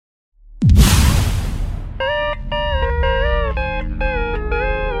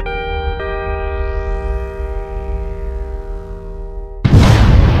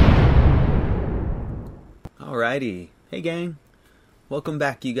Alrighty. Hey gang. Welcome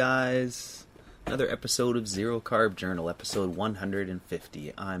back, you guys. Another episode of Zero Carb Journal, episode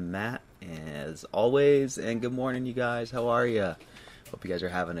 150. I'm Matt, as always, and good morning, you guys. How are ya? Hope you guys are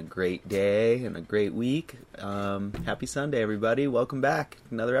having a great day and a great week. Happy Sunday, everybody. Welcome back.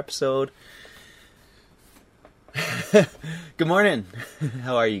 Another episode. Good morning.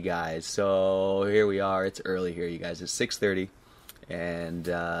 How are you guys? So here we are. It's early here, you guys. It's 6:30,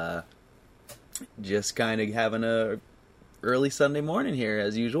 and just kind of having a early Sunday morning here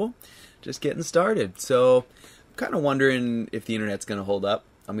as usual. Just getting started. So I'm kind of wondering if the internet's going to hold up.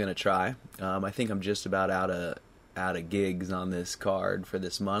 I'm going to try. I think I'm just about out of gigs on this card for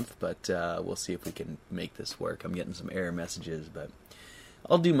this month, but we'll see if we can make this work. I'm getting some error messages, but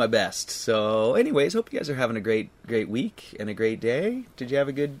I'll do my best. So anyways, hope you guys are having a great week and a great day. Did you have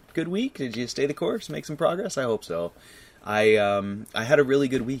a good week? Did you stay the course, make some progress? I hope so. I had a really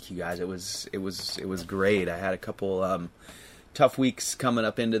good week, you guys. It was great. I had a couple tough weeks coming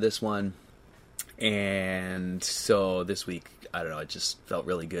up into this one, and so this week, I don't know, it just felt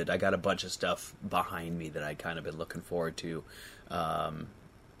really good. I got a bunch of stuff behind me that I'd kind of been looking forward to.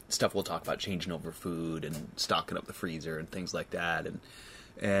 Stuff we'll talk about, changing over food and stocking up the freezer and things like that,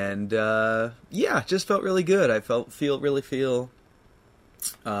 and yeah, just felt really good. I really feel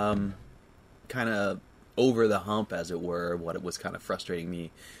kind of over the hump, as it were, what it was kind of frustrating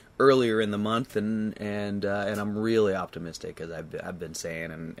me earlier in the month, and I'm really optimistic, as I've been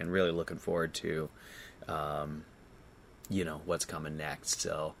saying, and really looking forward to what's coming next.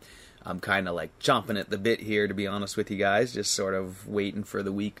 So I'm kind of like chomping at the bit here, to be honest with you guys, just sort of waiting for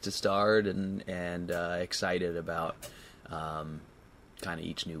the week to start, and excited about kind of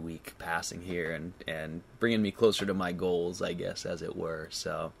each new week passing here and bringing me closer to my goals, I guess, as it were.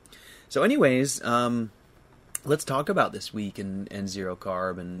 So anyways, let's talk about this week and zero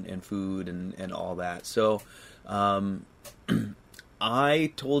carb and food and all that. So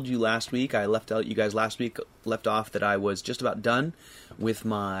I told you last week, you guys last week left off that I was just about done with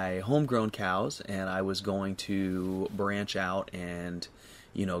my homegrown cows, and I was going to branch out and,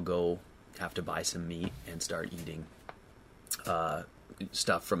 go have to buy some meat and start eating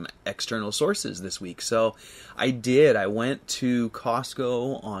stuff from external sources this week. So I did. I went to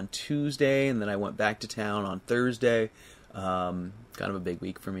Costco on Tuesday, and then I went back to town on Thursday. Kind of a big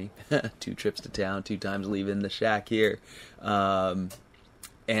week for me. 2 trips to town, 2 times leaving the shack here. And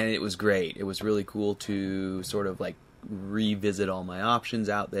it was great. It was really cool to sort of like revisit all my options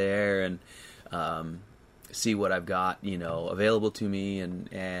out there and see what I've got, available to me,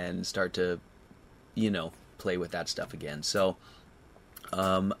 and start to, play with that stuff again. So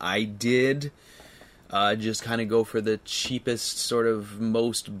I did just kind of go for the cheapest, sort of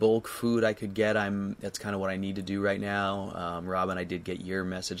most bulk food I could get. That's kind of what I need to do right now. Robin, I did get your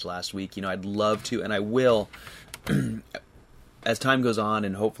message last week. I'd love to, and I will, as time goes on,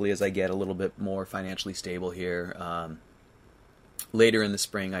 and hopefully as I get a little bit more financially stable here, later in the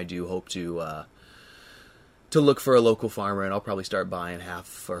spring, I do hope to look for a local farmer, and I'll probably start buying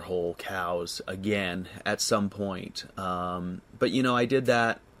half or whole cows again at some point. But I did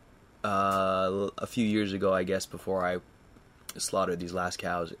that a few years ago, I guess, before I slaughtered these last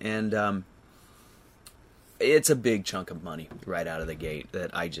cows, and it's a big chunk of money right out of the gate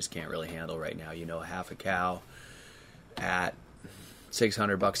that I just can't really handle right now. Half a cow at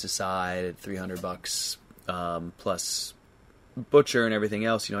 $600 a side, at $300 plus butcher and everything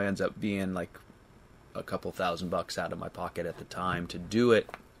else, ends up being like a couple $1,000 out of my pocket at the time to do it,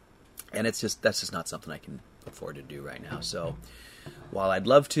 and that's just not something I can afford to do right now. So while I'd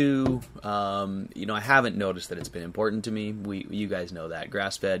love to, I haven't noticed that it's been important to me. You guys know that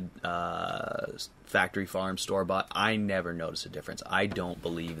grass-fed, factory farm, store-bought, I never notice a difference. I don't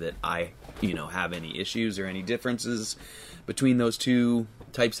believe that I have any issues or any differences between those two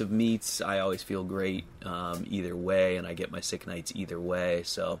types of meats. I always feel great either way, and I get my sick nights either way.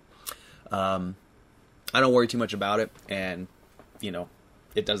 So I don't worry too much about it, and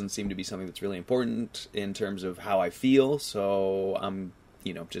it doesn't seem to be something that's really important in terms of how I feel. So I'm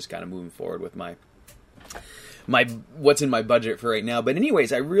just kind of moving forward with my what's in my budget for right now. But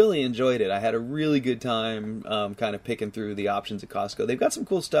anyways, I really enjoyed it. I had a really good time kind of picking through the options at Costco. They've got some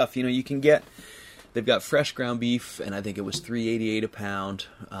cool stuff. You can get. They've got fresh ground beef, and I think it was $3.88 a pound.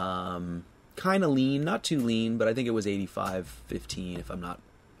 Kind of lean, not too lean, but I think it was $85.15 if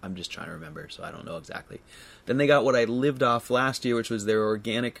I'm just trying to remember, so I don't know exactly. Then they got what I lived off last year, which was their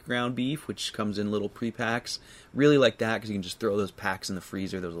organic ground beef, which comes in little pre-packs. Really like that, because you can just throw those packs in the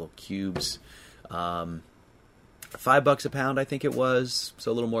freezer, those little cubes. $5 a pound, I think it was,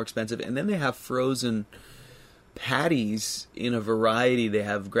 so a little more expensive. And then they have frozen patties in a variety. They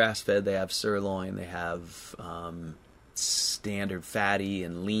have grass-fed, they have sirloin, they have standard fatty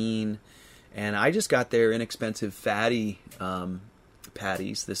and lean. And I just got their inexpensive fatty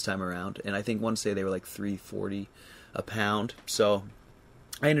patties this time around. And I think one say they were like $3.40 a pound. So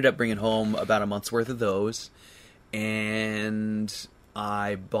I ended up bringing home about a month's worth of those. And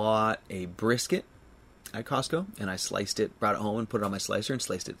I bought a brisket at Costco, and I sliced it, brought it home and put it on my slicer and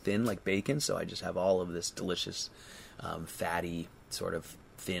sliced it thin like bacon, so I just have all of this delicious, fatty, sort of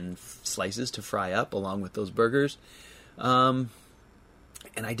thin slices to fry up along with those burgers. And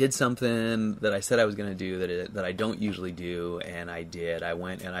I did something that I said I was going to do that I don't usually do, and I did. I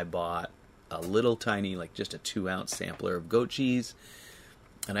went and I bought a little tiny, like just a 2-ounce sampler of goat cheese,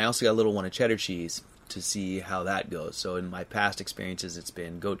 and I also got a little one of cheddar cheese to see how that goes. So in my past experiences, it's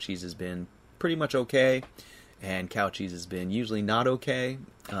been goat cheese has been pretty much okay, and cow cheese has been usually not okay,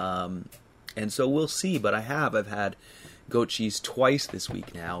 and so we'll see. But I've had goat cheese twice this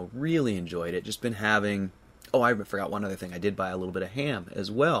week now. Really enjoyed it. Just been having, I forgot one other thing. I did buy a little bit of ham as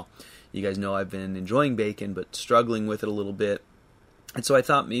well. You guys know I've been enjoying bacon but struggling with it a little bit, and so I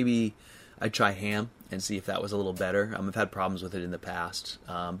thought maybe I'd try ham and see if that was a little better. I've had problems with it in the past,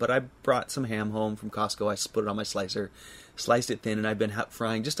 but I brought some ham home from Costco. I put it on my slicer, sliced it thin, and I've been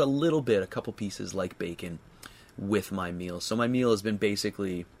frying just a little bit, a couple pieces like bacon with my meal. So my meal has been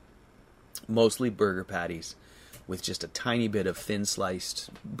basically mostly burger patties with just a tiny bit of thin sliced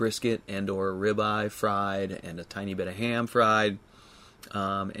brisket and or ribeye fried and a tiny bit of ham fried,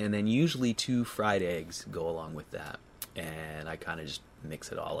 and then usually 2 fried eggs go along with that. And I kind of just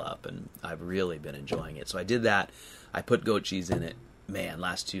mix it all up, and I've really been enjoying it. So I did that. I put goat cheese in it. Man,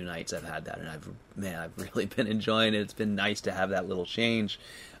 last 2 nights I've had that, and I've really been enjoying it. It's been nice to have that little change,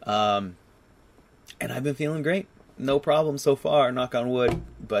 and I've been feeling great. No problem so far, knock on wood,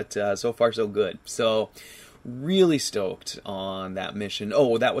 but so far so good. So really stoked on that mission.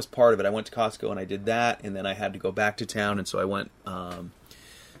 Oh, that was part of it. I went to Costco and I did that, and then I had to go back to town, and so I went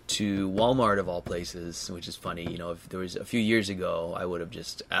to Walmart of all places, which is funny. If there was a few years ago, I would have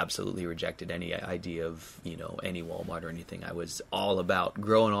just absolutely rejected any idea of, any Walmart or anything. I was all about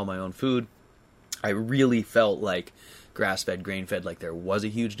growing all my own food. I really felt like grass-fed, grain-fed, like there was a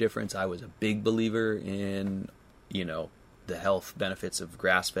huge difference. I was a big believer in, the health benefits of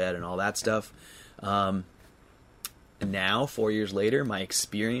grass-fed and all that stuff. Now, 4 years later, my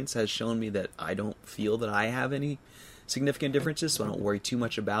experience has shown me that I don't feel that I have any significant differences, so I don't worry too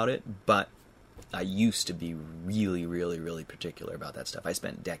much about it. But I used to be really, really, really particular about that stuff. I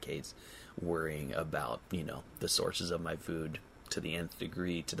spent decades worrying about, the sources of my food to the nth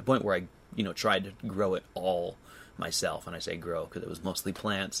degree, to the point where I, tried to grow it all myself. And I say grow because it was mostly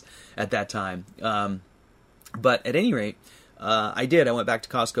plants at that time. But at any rate, I did. I went back to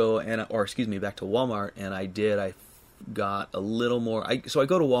Costco back to Walmart, and I got a little more. So I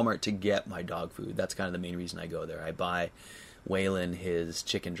go to Walmart to get my dog food. That's kind of the main reason I go there. I buy Waylon his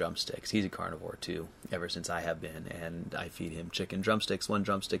chicken drumsticks. He's a carnivore too, ever since I have been, and I feed him chicken drumsticks, 1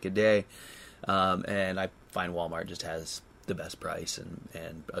 drumstick a day. And I find Walmart just has the best price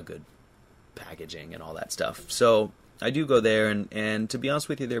and a good packaging and all that stuff. So I do go there, and to be honest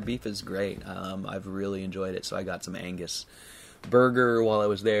with you, their beef is great. I've really enjoyed it. So I got some Angus burger while I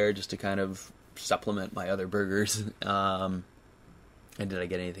was there, just to kind of supplement my other burgers. And did I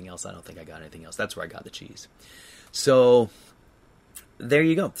get anything else? I don't think I got anything else. That's where I got the cheese. So there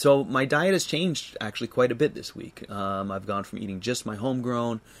you go. So my diet has changed actually quite a bit this week. I've gone from eating just my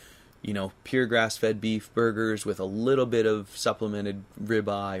homegrown, pure grass-fed beef burgers with a little bit of supplemented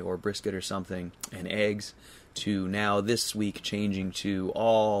ribeye or brisket or something and eggs, to now this week changing to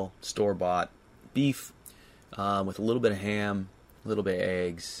all store-bought beef with a little bit of ham, a little bit of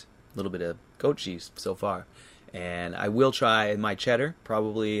eggs, a little bit of goat cheese so far. And I will try my cheddar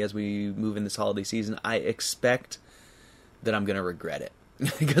probably as we move in this holiday season. I expect that I'm going to regret it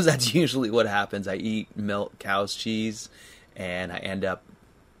because that's usually what happens. I eat milk cow's cheese, and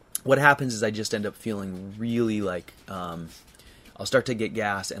what happens is I just end up feeling really like, I'll start to get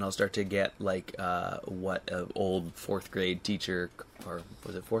gas, and I'll start to get like what an old 4th grade teacher, or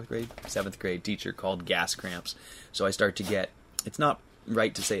was it 4th grade? 7th grade teacher called gas cramps. So I start to get, it's not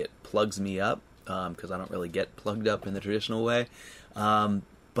right to say it plugs me up, because I don't really get plugged up in the traditional way,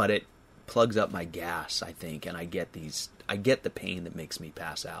 but it plugs up my gas, I think, and I get the pain that makes me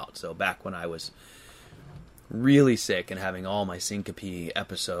pass out. So back when I was really sick and having all my syncope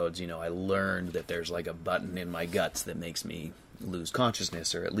episodes, I learned that there's like a button in my guts that makes me lose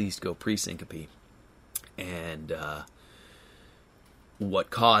consciousness, or at least go pre-syncope. And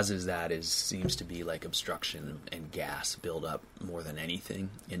what causes that seems to be like obstruction and gas buildup more than anything.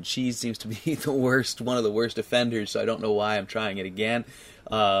 And cheese seems to be one of the worst offenders, so I don't know why I'm trying it again.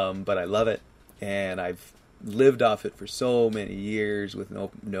 But I love it, and I've lived off it for so many years with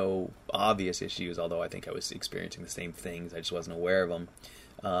no obvious issues, although I think I was experiencing the same things. I just wasn't aware of them.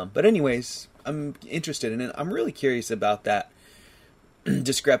 But anyways, I'm interested in it. I'm really curious about that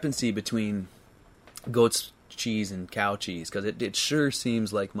discrepancy between goat's cheese and cow cheese, because it sure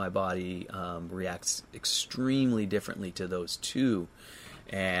seems like my body reacts extremely differently to those two,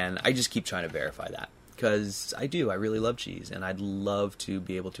 and I just keep trying to verify that, because I really love cheese, and I'd love to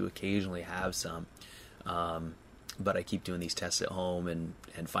be able to occasionally have some, but I keep doing these tests at home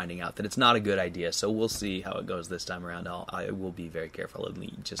and finding out that it's not a good idea. So we'll see how it goes this time around. I will be very careful and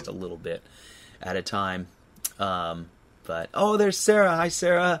eat just a little bit at a time. But there's Sarah. Hi,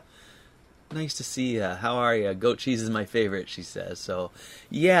 Sarah. Nice to see you. How are you? Goat cheese is my favorite, she says. So,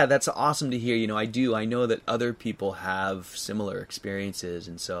 yeah, that's awesome to hear. I know that other people have similar experiences,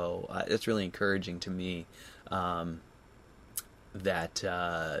 and so it's really encouraging to me that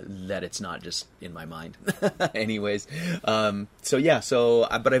it's not just in my mind. Anyways,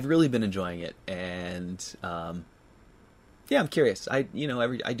 but I've really been enjoying it, and I'm curious. I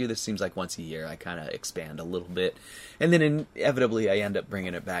do this, seems like once a year. I kind of expand a little bit, and then inevitably I end up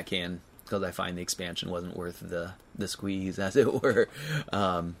bringing it back in, because I find the expansion wasn't worth the squeeze, as it were.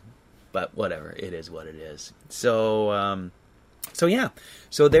 But whatever, it is what it is. So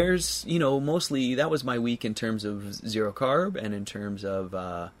there's, mostly that was my week in terms of zero carb and in terms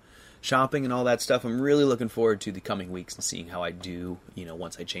of shopping and all that stuff. I'm really looking forward to the coming weeks and seeing how I do,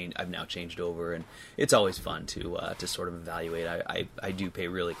 once I've now changed over, and it's always fun to sort of evaluate. I do pay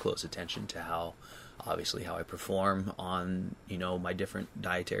really close attention to how I perform on, my different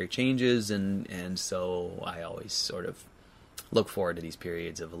dietary changes, and so I always sort of look forward to these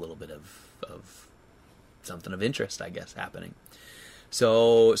periods of a little bit of something of interest, I guess, happening.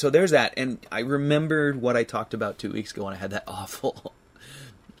 So there's that, and I remembered what I talked about 2 weeks ago when I had that awful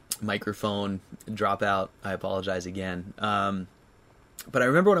microphone dropout. I apologize again. But I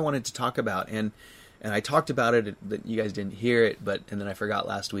remember what I wanted to talk about, and I talked about it, but you guys didn't hear it, and then I forgot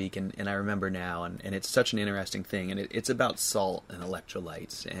last week, and I remember now, and it's such an interesting thing, and it's about salt and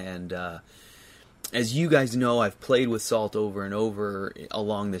electrolytes. And as you guys know, I've played with salt over and over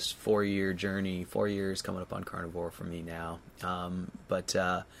along this 4-year journey. 4 years coming up on carnivore for me now. But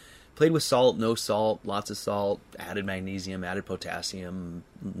played with salt, no salt, lots of salt, added magnesium, added potassium,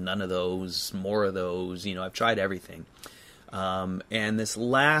 none of those, more of those. I've tried everything. And this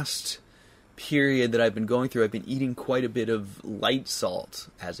last period that I've been going through, I've been eating quite a bit of light salt,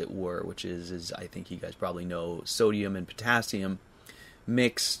 as it were, which is I think you guys probably know, sodium and potassium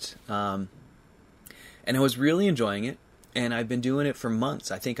mixed. And I was really enjoying it, and I've been doing it for months.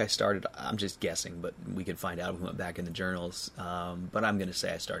 I think I started, I'm just guessing, but we could find out if we went back in the journals. But I'm going to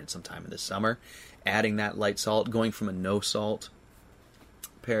say I started sometime in the summer, adding that light salt, going from a no salt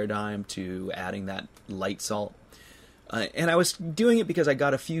paradigm to adding that light salt. And I was doing it because I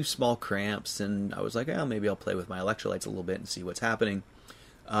got a few small cramps, and I was like, maybe I'll play with my electrolytes a little bit and see what's happening.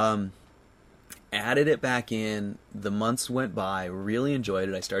 Added it back in. The months went by. Really enjoyed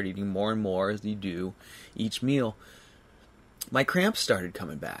it. I started eating more and more, as you do, each meal. My cramps started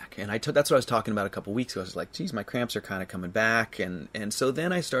coming back, and that's what I was talking about a couple weeks ago. I was like, geez, my cramps are kind of coming back, and so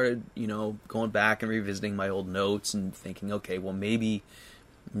then I started, going back and revisiting my old notes and thinking, okay, well, maybe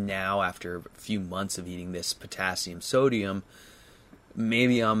now, after a few months of eating this potassium sodium,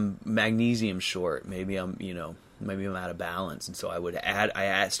 maybe I'm magnesium short, maybe I'm out of balance. And so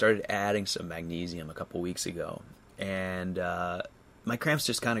I started adding some magnesium a couple weeks ago, and my cramps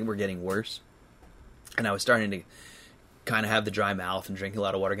just kind of were getting worse, and I was starting to kind of have the dry mouth and drinking a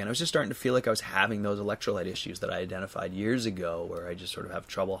lot of water again. I was just starting to feel like I was having those electrolyte issues that I identified years ago, where I just sort of have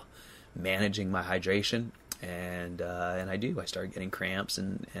trouble managing my hydration. And I started getting cramps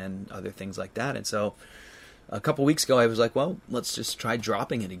and other things like that. And so a couple weeks ago, I was like, well, let's just try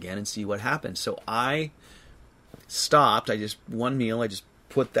dropping it again and see what happens. So I stopped. One meal, I just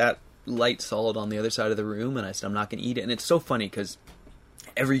put that light salt on the other side of the room, and I said, I'm not going to eat it. And it's so funny, because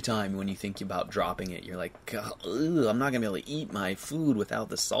every time when you think about dropping it, you're like, God, I'm not going to be able to eat my food without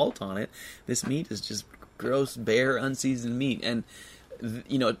the salt on it. This meat is just gross, bare, unseasoned meat. And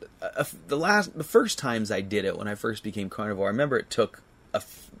the first times I did it, when I first became carnivore, I remember it took a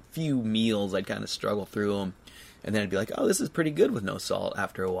few meals. I'd kind of struggle through them, and then I'd be like, oh, this is pretty good with no salt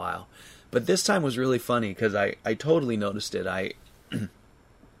after a while. But this time was really funny, because I totally noticed it. I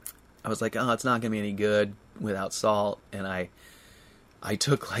was like, oh, it's not going to be any good without salt. And I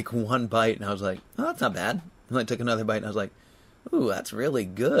took like one bite, and I was like, oh, that's not bad. And I took another bite, and I was like, Ooh, that's really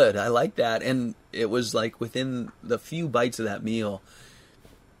good. I like that. And it was like within the few bites of that meal,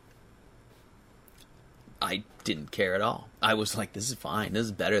 I didn't care at all. I was like, this is fine. This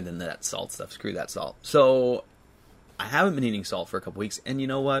is better than that salt stuff. Screw that salt. So I haven't been eating salt for a couple weeks. And you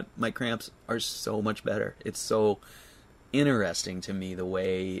know what? My cramps are so much better. It's so interesting to me the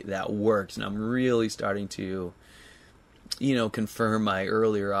way that works. And I'm really starting to, confirm my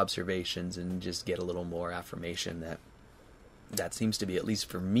earlier observations and just get a little more affirmation that seems to be, at least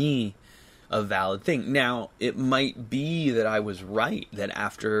for me, a valid thing. Now, it might be that I was right, that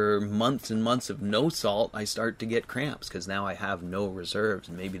after months and months of no salt, I start to get cramps, because now I have no reserves,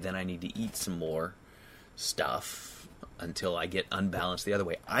 and maybe then I need to eat some more stuff until I get unbalanced the other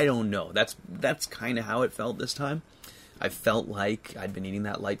way. I don't know. That's kind of how it felt this time. I felt like I'd been eating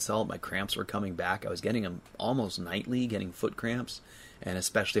that light salt. My cramps were coming back. I was getting them almost nightly, getting foot cramps. And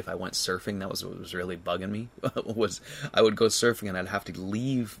especially if I went surfing, that was what was really bugging me. Was I would go surfing and I'd have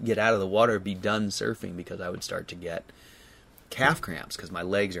to get out of the water, be done surfing, because I would start to get calf cramps because my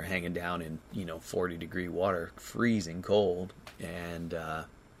legs are hanging down in 40-degree water, freezing cold, and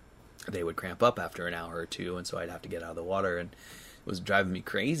they would cramp up after an hour or two, and so I'd have to get out of the water, and it was driving me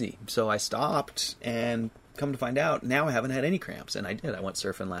crazy. So I stopped, and come to find out, now I haven't had any cramps, and I did. I went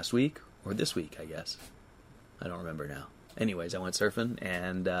surfing last week, or this week, I guess. I don't remember now. Anyways, I went surfing,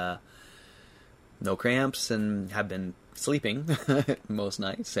 and no cramps, and have been sleeping most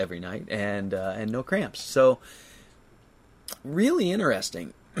nights, every night, and no cramps. So, really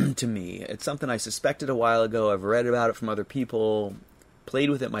interesting to me. It's something I suspected a while ago. I've read about it from other people, played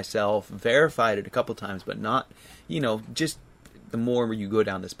with it myself, verified it a couple times, but not, just the more you go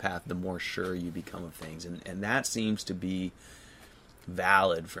down this path, the more sure you become of things. And that seems to be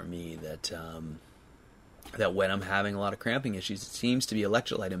valid for me, that when I'm having a lot of cramping issues, it seems to be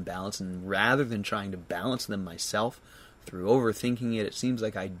electrolyte imbalance, and rather than trying to balance them myself through overthinking it, it seems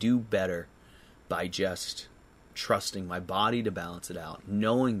like I do better by just trusting my body to balance it out,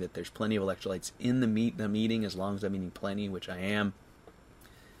 knowing that there's plenty of electrolytes in the meat that I'm eating, as long as I'm eating plenty, which I am.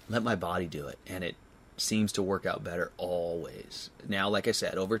 Let my body do it, and it seems to work out better always. Now, like I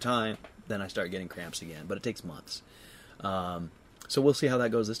said, over time, then I start getting cramps again, but it takes months. So we'll see how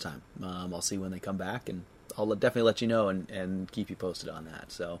that goes this time. I'll see when they come back, and I'll definitely let you know and keep you posted on that.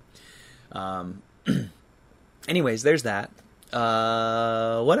 So, anyways, there's that.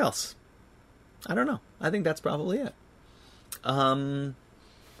 What else? I don't know. I think that's probably it.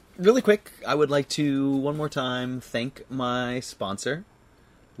 Really quick, I would like to, one more time, thank my sponsor,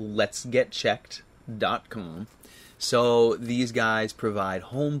 letsgetchecked.com. So these guys provide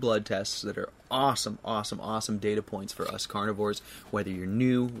home blood tests that are awesome data points for us carnivores, whether you're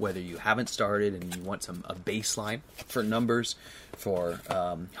new, whether you haven't started and you want a baseline for numbers, for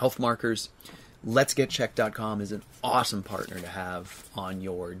health markers. Let'sGetChecked.com is an awesome partner to have on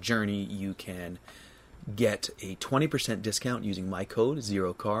your journey. You can get a 20% discount using my code,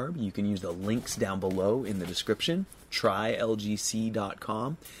 ZeroCarb. You can use the links down below in the description,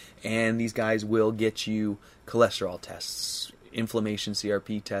 trylgc.com, and these guys will get you cholesterol tests, inflammation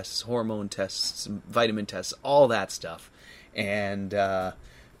CRP tests, hormone tests, vitamin tests, all that stuff. And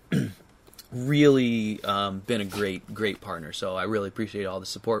really been a great partner. So I really appreciate all the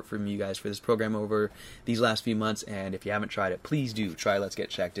support from you guys for this program over these last few months. And if you haven't tried it, please do try Let's Get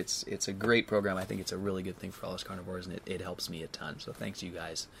Checked. It's a great program. I think it's a really good thing for all us carnivores, and it helps me a ton. So thanks you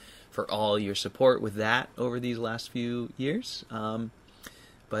guys for all your support with that over these last few years. And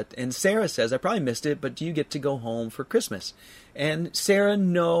Sarah says, I probably missed it, but do you get to go home for Christmas? And Sarah,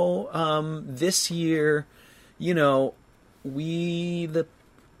 no, this year, my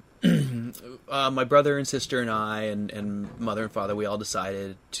brother and sister and I and mother and father, we all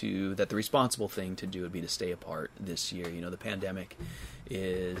decided that the responsible thing to do would be to stay apart this year. The pandemic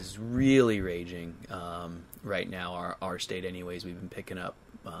is really raging right now, our state anyways. We've been picking up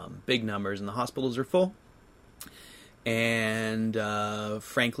big numbers, and the hospitals are full. And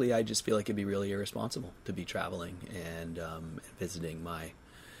frankly, I just feel like it'd be really irresponsible to be traveling and visiting my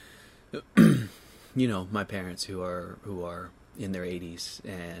my parents who are in their 80s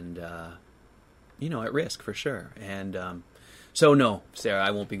and at risk for sure. And so no, Sarah,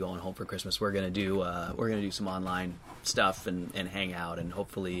 I won't be going home for Christmas. We're gonna do some online stuff and hang out, and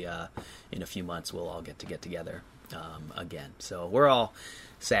hopefully in a few months we'll all get together again. So we're all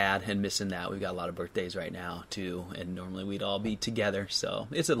sad and missing that. We've got a lot of birthdays right now too, and normally we'd all be together, so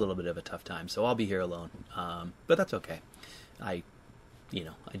it's a little bit of a tough time. So I'll be here alone, but that's okay. I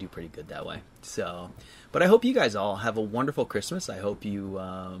do pretty good that way. So, but I hope you guys all have a wonderful Christmas. I hope you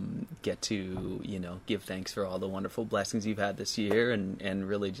get to, give thanks for all the wonderful blessings you've had this year, and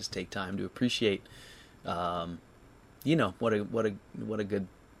really just take time to appreciate you know, what a good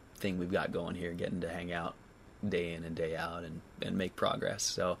thing we've got going here, getting to hang out day in and day out and make progress.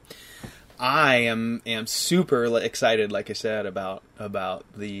 So I am super excited, like I said, about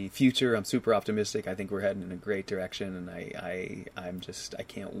the future. I'm super optimistic. I think we're heading in a great direction, and I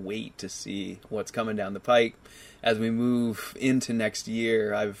can't wait to see what's coming down the pike as we move into next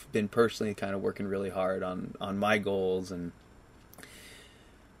year. I've been personally kind of working really hard on my goals, and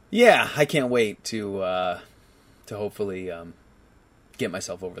yeah, I can't wait to hopefully get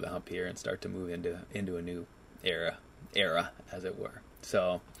myself over the hump here and start to move into a new era, as it were.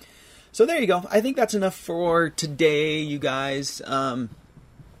 So there you go. I think that's enough for today, you guys.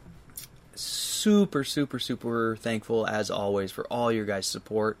 Super, super, super thankful, as always, for all your guys'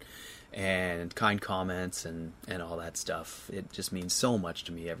 support and kind comments and all that stuff. It just means so much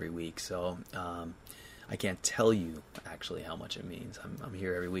to me every week. So I can't tell you actually how much it means. I'm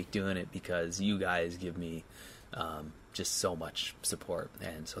here every week doing it because you guys give me just so much support.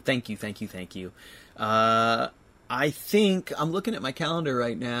 And so thank you, thank you, thank you. I think I'm looking at my calendar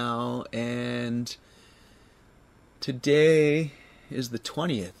right now, and today is the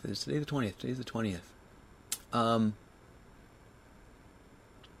 20th. Is today the 20th? Today's the 20th.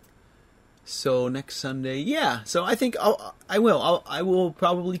 So next Sunday, yeah. So I think I will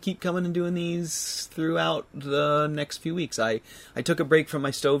probably keep coming and doing these throughout the next few weeks. I took a break from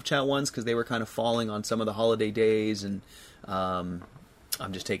my Stove Chat ones because they were kind of falling on some of the holiday days, and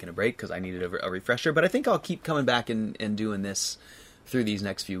I'm just taking a break because I needed a refresher. But I think I'll keep coming back and doing this through these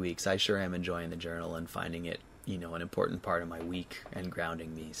next few weeks. I sure am enjoying the journal and finding it, you know, an important part of my week and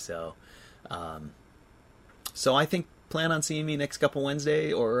grounding me. So I think plan on seeing me next couple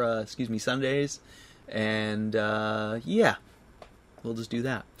Sundays, and yeah, we'll just do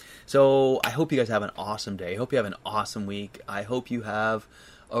that. So I hope you guys have an awesome day. I hope you have an awesome week. I hope you have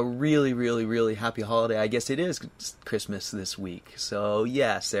a really, really, really happy holiday. I guess it is Christmas this week. So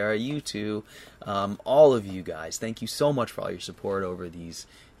yeah, Sarah, you too, all of you guys, thank you so much for all your support over these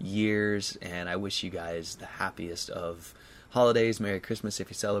years, and I wish you guys the happiest of holidays. Merry Christmas if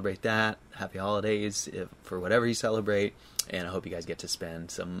you celebrate that. Happy holidays for whatever you celebrate, and I hope you guys get to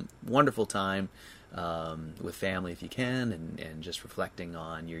spend some wonderful time with family if you can, and just reflecting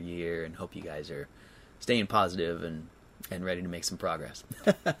on your year, and hope you guys are staying positive and ready to make some progress.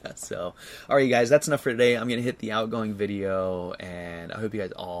 So, all right, you guys, that's enough for today. I'm going to hit the outgoing video, and I hope you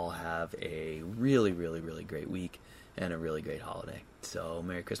guys all have a really, really, really great week and a really great holiday. So,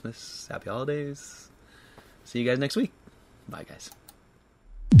 Merry Christmas, Happy Holidays. See you guys next week. Bye, guys.